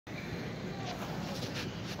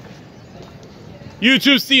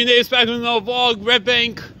YouTube, Steve Davis back with another vlog. Red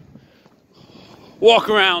Bank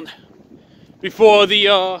walk around before the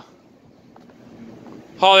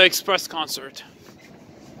Holiday Express concert.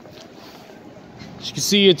 As you can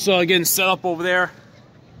see, it's getting set up over there.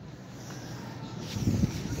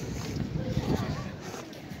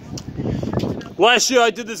 Last year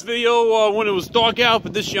I did this video when it was dark out,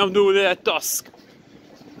 but this year I'm doing it at dusk.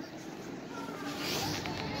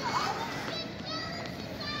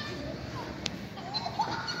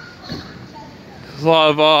 There's a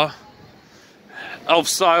lot of elf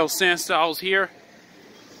style, Santa styles here.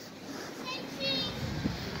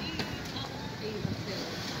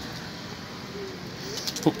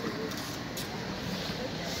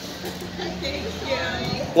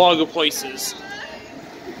 A lot of good places.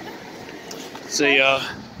 It's a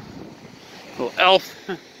little elf.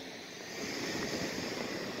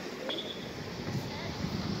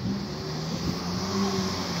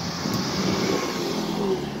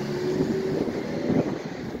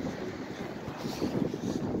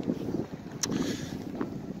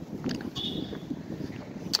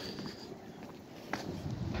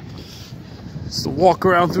 It's the walk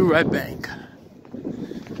around through Red Bank.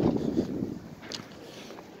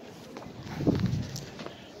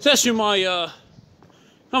 It's actually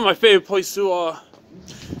not my favorite place to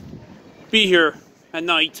be here at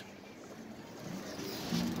night.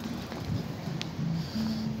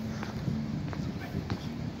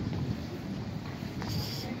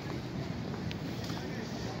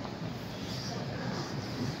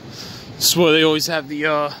 This is where they always have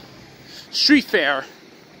the street fair.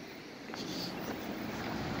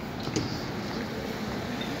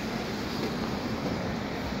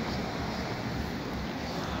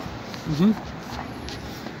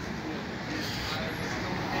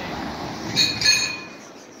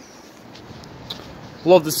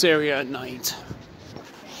 Love this area at night.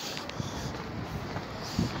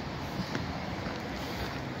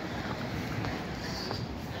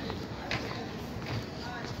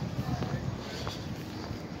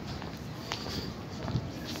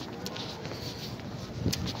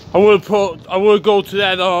 I would go to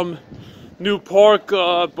that new park,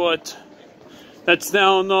 but that's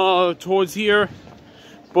down towards here.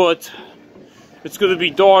 But it's gonna be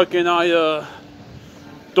dark, and I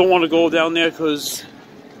don't want to go down there because,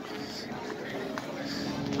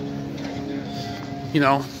 you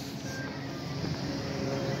know,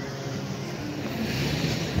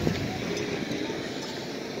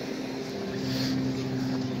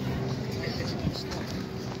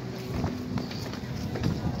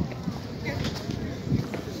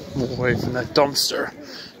 move away from that dumpster.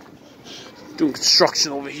 Doing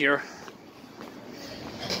construction over here.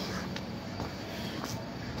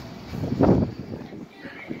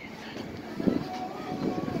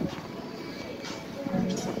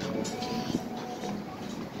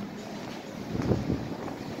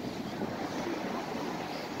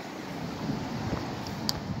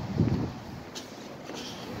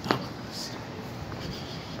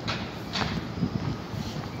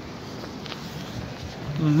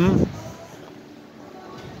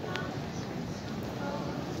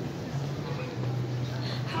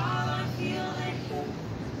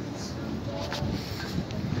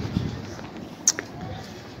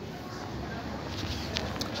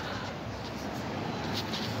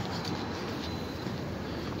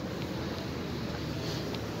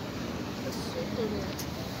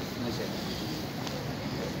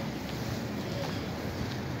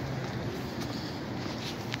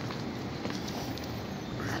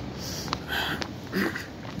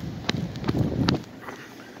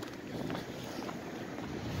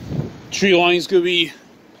 Tree line's gonna be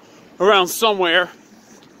around somewhere.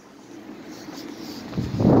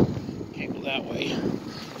 Can't go that way.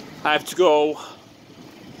 I have to go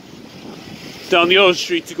down the other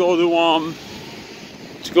street to go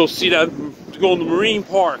to see that, to go in the marine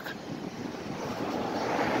park.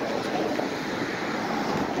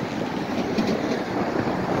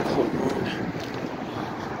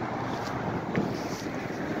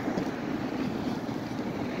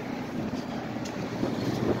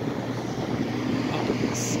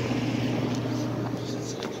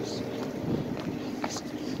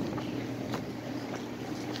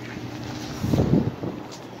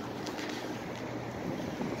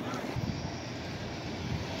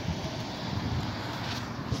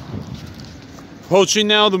 Approaching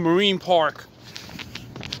now the marine park.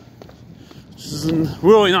 This is a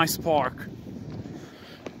really nice park.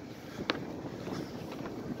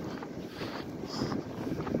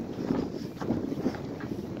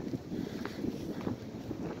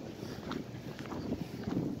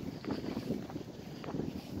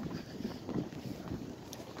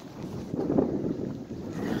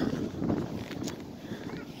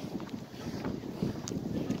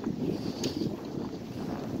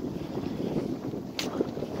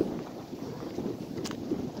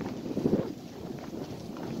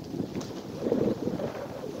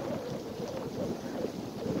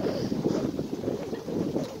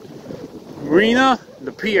 marina,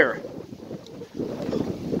 the pier.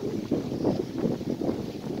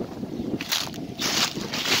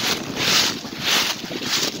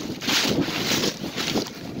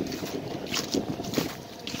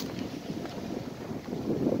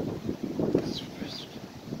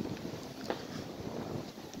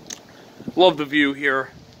 Love the view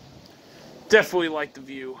here. Definitely like the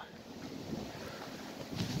view.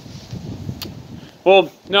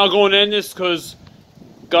 Well, now going to end this because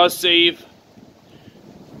gotta save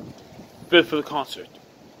bit for the concert.